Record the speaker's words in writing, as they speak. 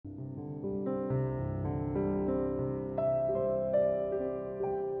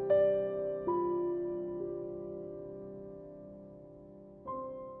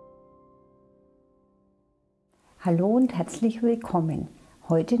Hallo und herzlich willkommen.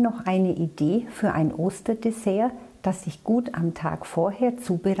 Heute noch eine Idee für ein Osterdessert, das sich gut am Tag vorher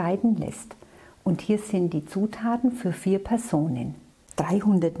zubereiten lässt. Und hier sind die Zutaten für 4 Personen.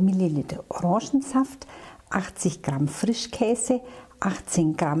 300 ml Orangensaft, 80 Gramm Frischkäse,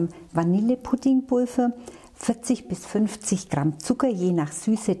 18 Gramm Vanillepuddingpulver, 40 bis 50 Gramm Zucker je nach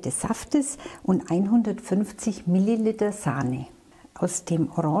Süße des Saftes und 150 Milliliter Sahne. Aus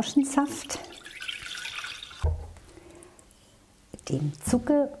dem Orangensaft, dem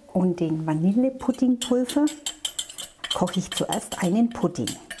Zucker und dem Vanillepuddingpulver koche ich zuerst einen Pudding.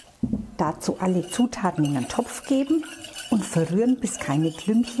 Dazu alle Zutaten in einen Topf geben und verrühren, bis keine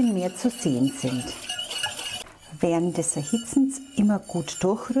Klümpchen mehr zu sehen sind. Während des Erhitzens immer gut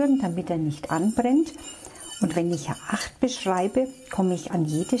durchrühren, damit er nicht anbrennt. Und wenn ich 8 beschreibe, komme ich an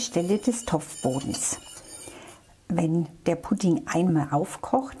jede Stelle des Topfbodens. Wenn der Pudding einmal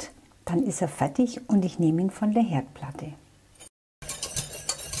aufkocht, dann ist er fertig und ich nehme ihn von der Herdplatte.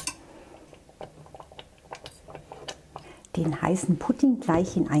 Den heißen Pudding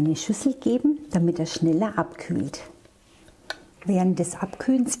gleich in eine Schüssel geben, damit er schneller abkühlt. Während des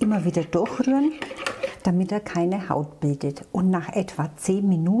Abkühlens immer wieder durchrühren, damit er keine Haut bildet. Und nach etwa 10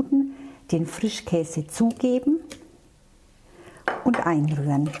 Minuten den Frischkäse zugeben und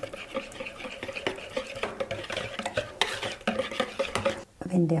einrühren.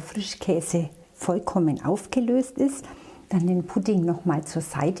 Wenn der Frischkäse vollkommen aufgelöst ist, dann den Pudding nochmal zur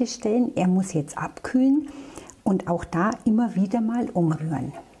Seite stellen. Er muss jetzt abkühlen. Und auch da immer wieder mal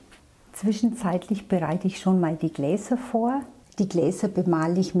umrühren. Zwischenzeitlich bereite ich schon mal die Gläser vor. Die Gläser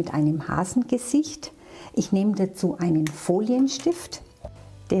bemale ich mit einem Hasengesicht. Ich nehme dazu einen Folienstift.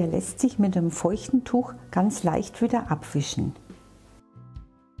 Der lässt sich mit einem feuchten Tuch ganz leicht wieder abwischen.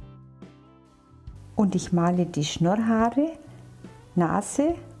 Und ich male die Schnurrhaare,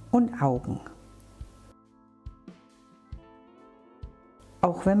 Nase und Augen.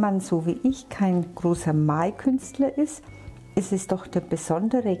 Auch wenn man so wie ich kein großer Malkünstler ist, ist es doch der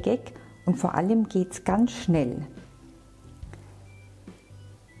besondere Gag und vor allem geht es ganz schnell.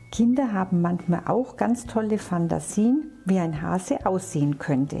 Kinder haben manchmal auch ganz tolle Phantasien, wie ein Hase aussehen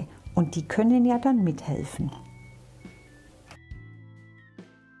könnte, und die können ja dann mithelfen.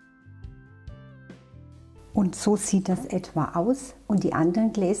 Und so sieht das etwa aus und die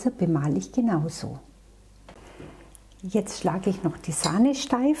anderen Gläser bemale ich genauso. Jetzt schlage ich noch die Sahne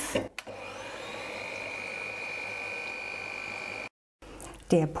steif.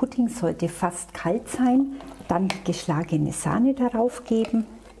 Der Pudding sollte fast kalt sein, dann die geschlagene Sahne darauf geben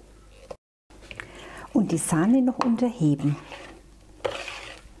und die Sahne noch unterheben.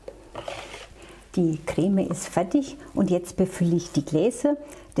 Die Creme ist fertig und jetzt befülle ich die Gläser.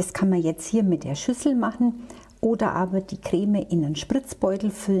 Das kann man jetzt hier mit der Schüssel machen oder aber die Creme in einen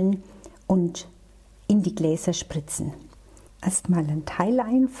Spritzbeutel füllen und in die Gläser spritzen. Erstmal einen Teil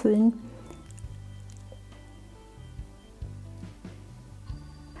einfüllen.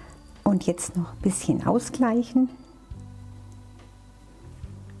 Und jetzt noch ein bisschen ausgleichen.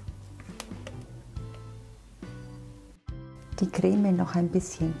 Die Creme noch ein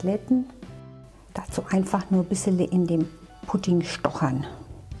bisschen glätten. Dazu einfach nur ein bisschen in dem Pudding stochern.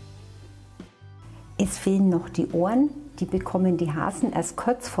 Es fehlen noch die Ohren. Die bekommen die Hasen erst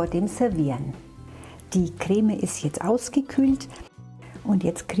kurz vor dem Servieren. Die Creme ist jetzt ausgekühlt und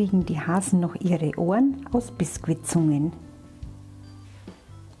jetzt kriegen die Hasen noch ihre Ohren aus Biskuitzungen.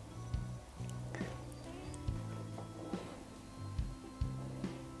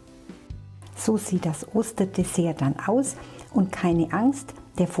 So sieht das Osterdessert dann aus und keine Angst,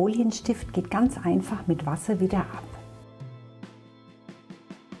 der Folienstift geht ganz einfach mit Wasser wieder ab.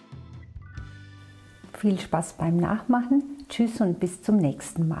 Viel Spaß beim Nachmachen, tschüss und bis zum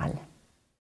nächsten Mal.